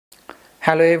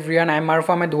Hello everyone, I'm Maruf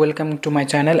Ahamed. Welcome to my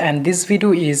channel, and this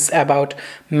video is about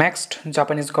MEXT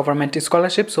Japanese Government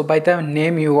Scholarship. So by the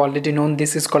name you already know,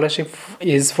 this scholarship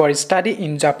is for study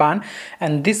in Japan,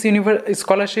 and this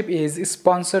scholarship is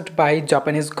sponsored by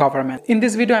Japanese government. In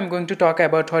this video I'm going to talk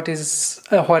about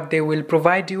what they will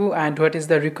provide you and what is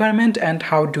the requirement and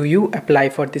how do you apply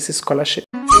for this scholarship.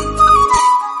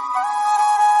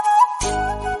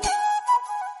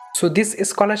 So this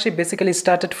scholarship basically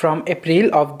started from April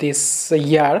of this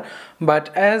year,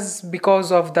 but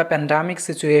because of the pandemic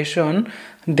situation,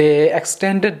 they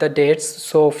extended the dates.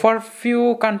 So for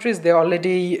few countries they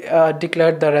already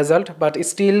declared the result, but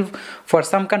still for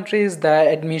some countries the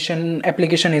admission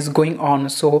application is going on.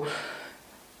 So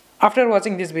after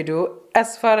watching this video,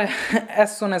 as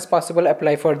soon as possible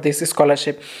apply for this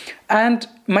scholarship. And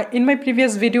in my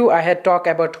previous video I had talked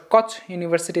about Koç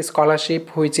University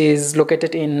scholarship, which is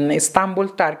located in Istanbul,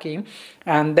 Turkey,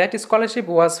 and that scholarship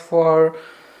was for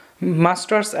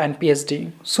masters and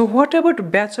PhD. So what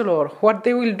about bachelor, what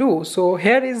they will do? So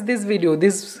here is this video.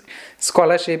 This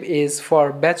scholarship is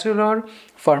for bachelor,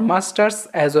 for masters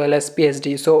as well as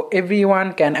PhD, so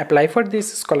everyone can apply for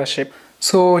this scholarship.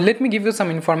 So let me give you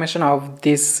some information of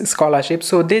this scholarship.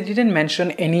 So they didn't mention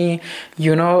any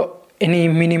any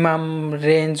minimum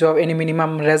range or any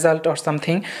minimum result or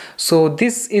something. So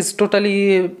this is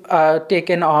totally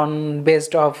taken on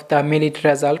based of the merit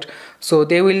result. So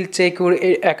they will check your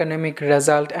academic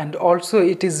result, and also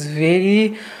it is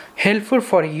very helpful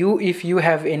for you if you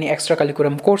have any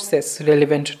extracurriculum courses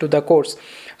relevant to the course.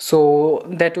 So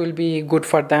that will be good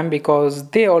for them, because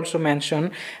they also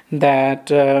mention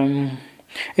that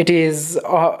it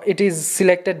is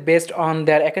selected based on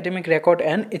their academic record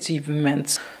and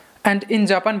achievements. And in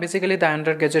Japan, basically the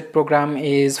undergraduate program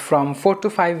is from 4 to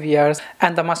 5 years,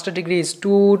 and the master degree is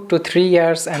 2 to 3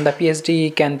 years, and the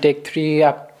PhD can take 3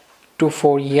 up to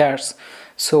 4 years.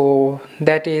 So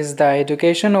that is the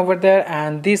education over there,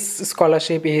 and this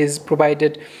scholarship is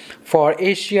provided for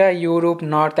Asia, Europe,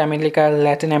 North America,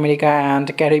 Latin America,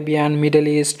 and Caribbean, Middle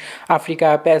East,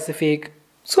 Africa, Pacific.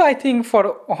 So I think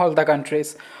for all the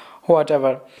countries,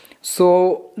 whatever.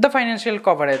 So the financial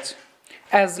coverage,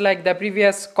 as like the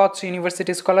previous Koç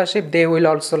University scholarship, they will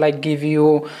also like give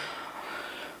you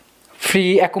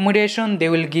free accommodation, they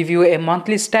will give you a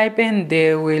monthly stipend,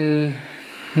 they will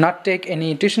not take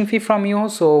any tuition fee from you,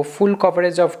 so full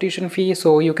coverage of tuition fee.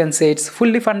 So you can say it's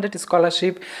fully funded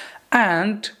scholarship.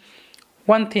 And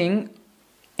one thing,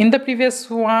 in the previous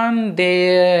one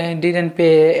they didn't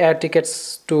pay air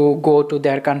tickets to go to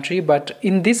their country, but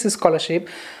in this scholarship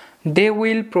they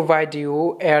will provide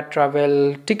you air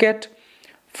travel ticket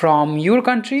from your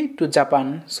country to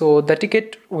Japan. So the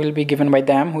ticket will be given by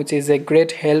them, which is a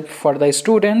great help for the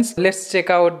students. Let's check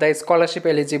out the scholarship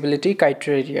eligibility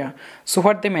criteria. So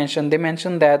what they mentioned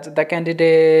that the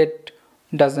candidate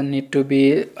doesn't need to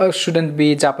be shouldn't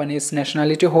be Japanese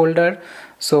nationality holder.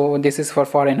 So this is for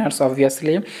foreigners,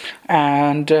 obviously.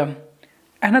 And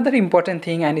another important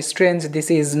thing, and strange,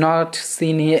 this is not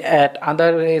seen at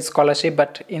other scholarship,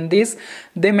 but in this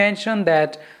they mention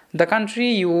that the country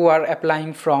you are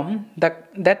applying from,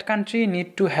 that country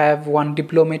need to have one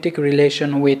diplomatic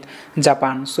relation with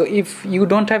Japan. So if you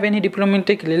don't have any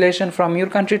diplomatic relation from your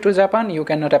country to Japan, you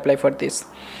cannot apply for this.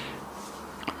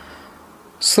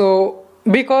 So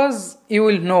because you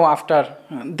will know after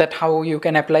that how you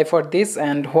can apply for this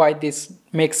and why this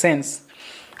makes sense,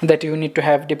 that you need to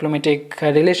have diplomatic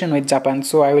relation with Japan.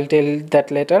 So I will tell that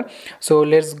later. So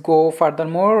let's go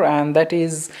furthermore, and that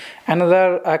is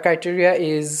another criteria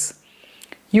is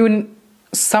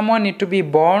someone need to be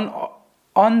born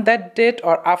on that date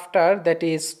or after, that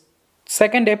is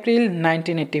 2nd April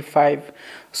 1985.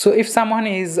 So if someone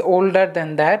is older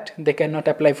than that, they cannot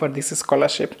apply for this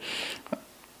scholarship.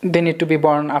 They need to be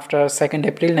born after 2nd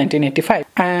April 1985.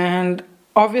 And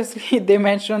obviously they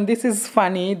mentioned, this is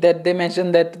funny, that they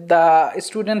mentioned that the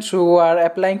students who are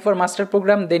applying for master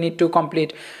program, they need to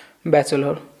complete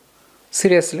bachelor.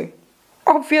 Seriously,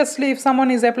 obviously if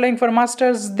someone is applying for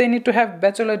masters, they need to have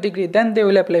bachelor degree, then they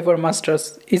will apply for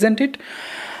masters, isn't it?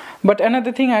 But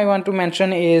another thing I want to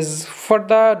mention is for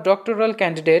the doctoral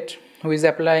candidate who is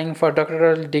applying for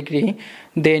doctoral degree,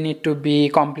 they need to be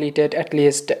completed at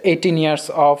least 18 years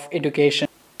of education.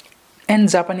 And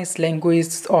Japanese language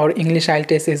or English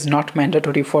IELTS is not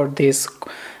mandatory for this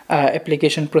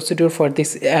application procedure for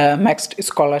this MEXT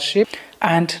scholarship.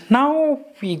 And now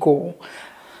we go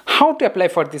how to apply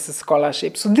for this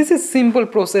scholarship. So this is simple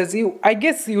process. I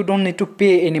guess you don't need to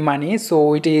pay any money.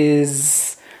 So it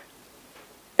is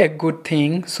a good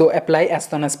thing, so apply as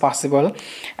soon as possible.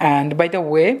 And by the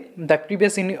way, the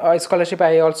previous scholarship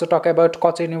I also talk about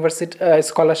Koch University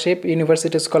scholarship,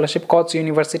 university scholarship. Koch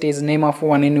University is name of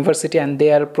one university and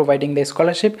they are providing the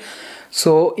scholarship.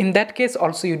 So in that case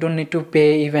also you don't need to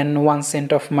pay even 1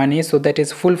 cent of money, so that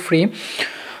is full free.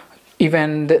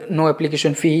 Even no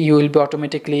application fee, you will be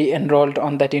automatically enrolled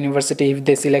on that university if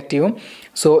they select you.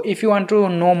 So if you want to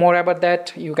know more about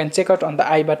that, you can check out on the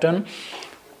I button.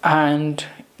 And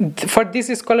for this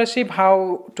scholarship,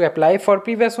 how to apply? For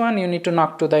previous one you need to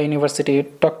talk to the university,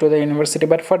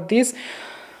 but for this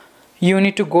you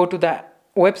need to go to the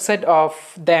website of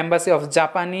the embassy of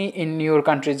Japanese in your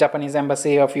country, Japanese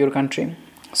embassy of your country.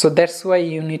 So that's why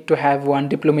you need to have one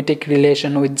diplomatic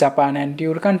relation with Japan and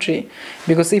your country,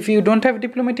 because if you don't have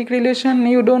diplomatic relation,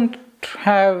 you don't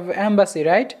have embassy,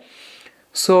 right?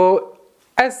 So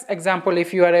as example,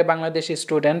 if you are a Bangladeshi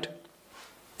student,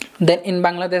 then in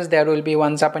Bangladesh there will be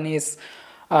one Japanese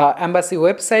embassy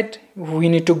website. We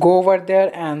need to go over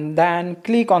there and then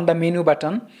click on the menu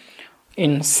button.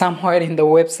 In somewhere in the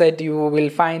website you will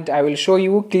find, I will show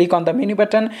you, click on the menu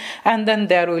button and then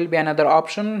there will be another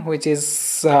option which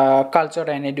is culture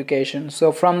and education.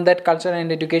 So from that culture and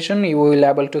education you will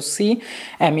able to see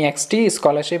MEXT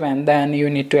scholarship, and then you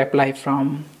need to apply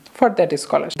for that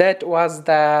scholarship. That was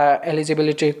the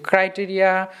eligibility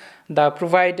criteria, the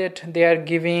provided they are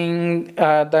giving,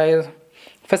 the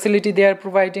facility they are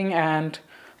providing, and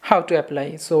how to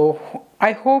apply. So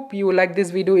I hope you like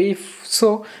this video. If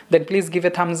so, then please give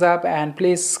a thumbs up and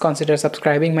please consider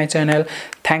subscribing my channel.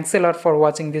 Thanks a lot for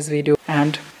watching this video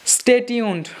and stay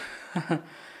tuned.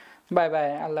 Bye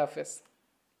bye. Allah Hafiz.